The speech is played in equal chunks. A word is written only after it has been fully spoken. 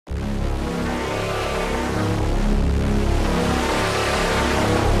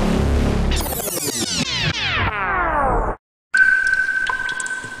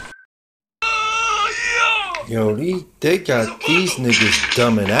Yo, they got these niggas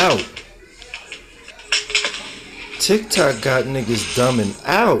dumbing out. TikTok got niggas dumbing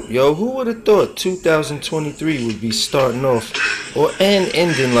out. Yo, who would have thought 2023 would be starting off and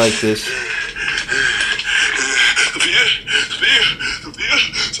ending like this?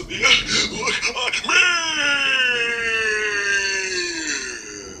 Sophia, look on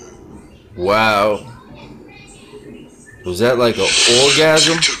me. Wow. Was that like an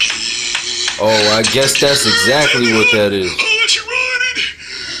orgasm? Oh, I guess that's exactly what that is. I'll let you ride it.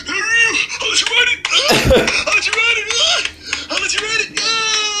 I'll let you ride it. I'll let you ride it. I'll let you ride it.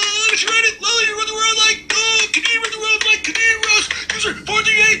 I'll let you ride it. I'll let you run the world like Canadian run the world like Canadian Rose. User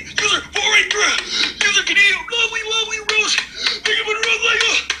 438. User 483. User Canadian. Lovely Rose. Make it for the rose like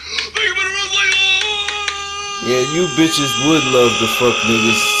make it for the rose like Yeah, you bitches would love to fuck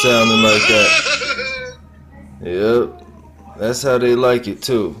niggas sounding like that. Yep. That's how they like it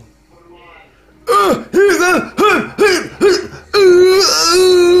too.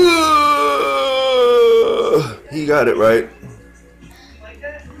 He got it right.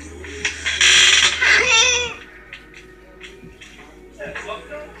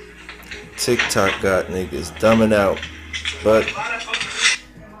 TikTok got niggas dumbing out, but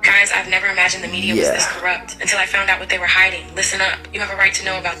guys, I've never imagined the media was this corrupt until I found out what they were hiding. Listen up. You have a right to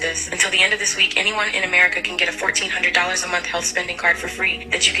know about this. Until the end of this week, anyone in America can get a $1,400 a month health spending card for free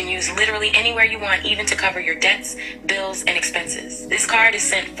that you can use literally anywhere you want, even to cover your debts, bills, and expenses. This card is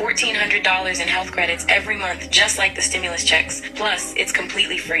sent $1,400 in health credits every month, just like the stimulus checks. Plus, it's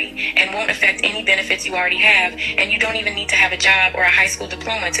completely free and won't affect any benefits you already have, and you don't even need to have a job or a high school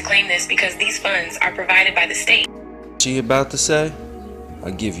diploma to claim this because these funds are provided by the state. She about to say?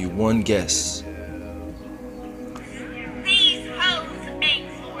 I'll give you one guess.